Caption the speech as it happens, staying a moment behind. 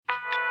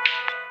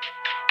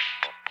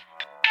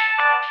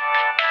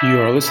You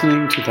are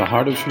listening to the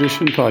Heart of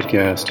Tradition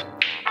podcast.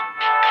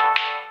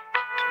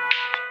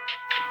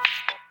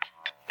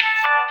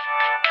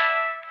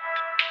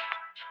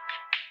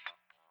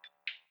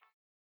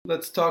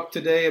 Let's talk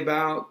today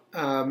about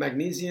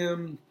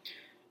magnesium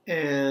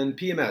and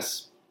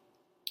PMS.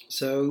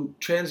 So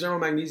transdermal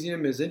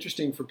magnesium is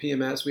interesting for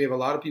PMS. We have a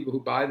lot of people who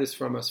buy this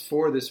from us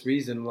for this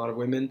reason, a lot of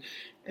women.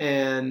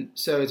 And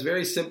so it's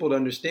very simple to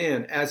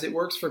understand. As it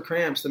works for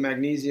cramps, the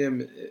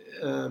magnesium,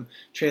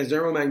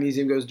 transdermal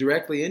magnesium goes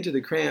directly into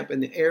the cramp in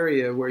the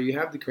area where you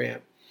have the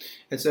cramp.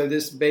 And so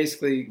this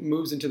basically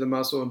moves into the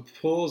muscle and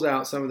pulls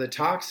out some of the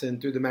toxin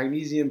through the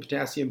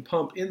magnesium-potassium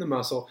pump in the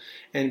muscle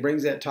and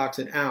brings that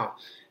toxin out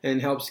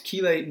and helps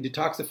chelate and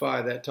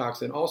detoxify that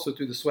toxin also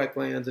through the sweat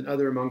glands and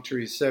other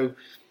emunctories. So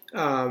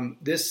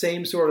this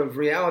same sort of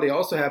reality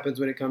also happens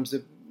when it comes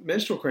to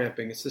menstrual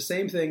cramping. It's the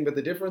same thing, but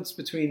the difference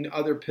between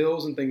other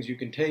pills and things you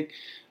can take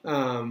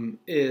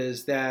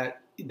is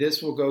that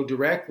this will go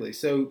directly.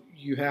 So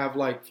you have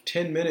like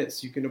 10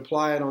 minutes. You can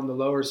apply it on the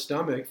lower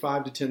stomach,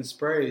 5 to 10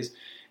 sprays,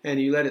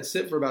 and you let it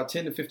sit for about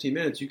 10 to 15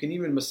 minutes. You can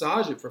even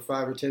massage it for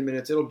 5 or 10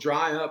 minutes. It'll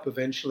dry up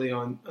eventually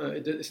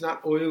it's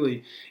not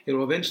oily.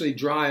 It'll eventually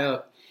dry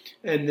up.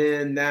 And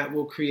then that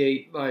will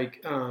create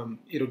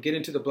it'll get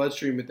into the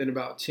bloodstream within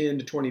about 10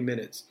 to 20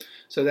 minutes.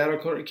 So that'll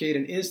create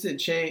an instant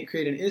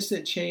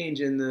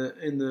change in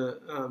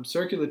the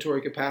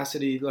circulatory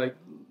capacity, like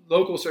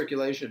local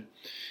circulation,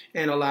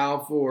 and allow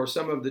for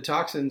some of the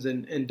toxins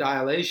and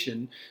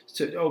dilation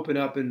to open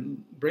up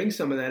and bring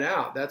some of that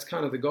out. That's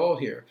kind of the goal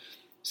here.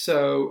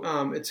 So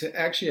it's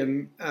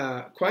actually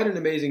quite an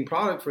amazing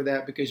product for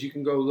that because you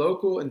can go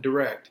local and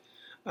direct.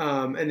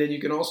 And then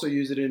you can also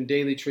use it in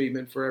daily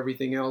treatment for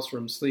everything else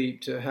from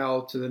sleep to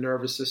health to the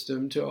nervous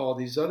system to all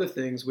these other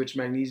things which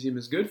magnesium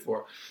is good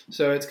for.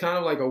 So it's kind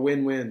of like a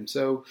win-win.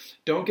 So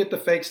don't get the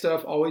fake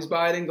stuff. Always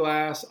buy it in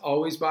glass.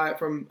 Always buy it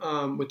from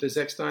with the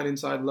Zechstein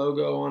Inside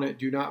logo on it.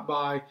 Do not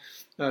buy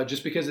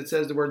just because it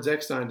says the word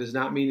Zechstein does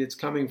not mean it's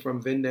coming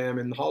from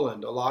Vindam in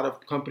Holland. A lot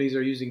of companies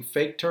are using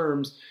fake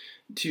terms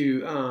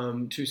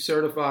to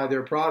certify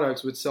their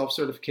products with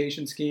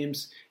self-certification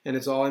schemes, and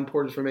it's all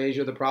imported from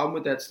Asia. The problem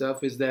with that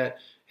stuff is that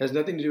it has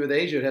nothing to do with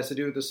Asia. It has to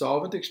do with the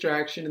solvent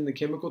extraction and the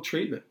chemical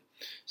treatment.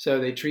 So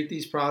they treat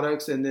these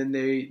products, and then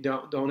they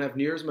don't have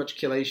near as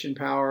much chelation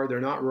power. They're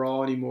not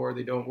raw anymore.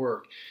 They don't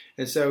work.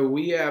 And so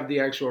we have the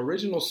actual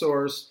original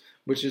source,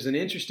 which is an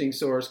interesting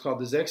source called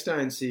the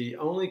Zechstein C,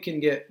 only can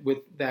get with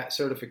that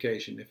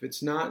certification. If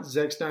it's not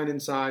Zechstein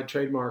Inside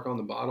trademark on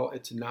the bottle,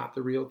 it's not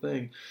the real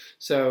thing.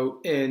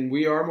 So, and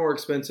we are more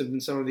expensive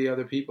than some of the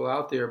other people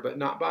out there, but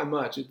not by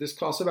much. This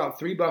costs about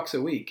 $3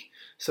 a week.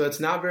 So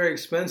it's not very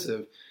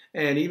expensive.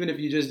 And even if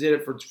you just did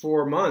it for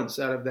 4 months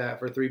out of that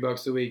for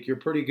 $3 a week, you're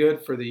pretty good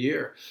for the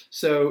year.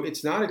 So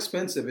it's not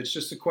expensive. It's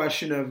just a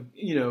question of,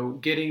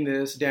 getting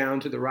this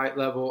down to the right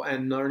level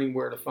and learning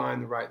where to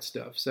find the right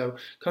stuff. So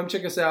come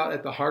check us out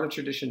at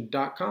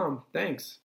theheartoftradition.com. Thanks.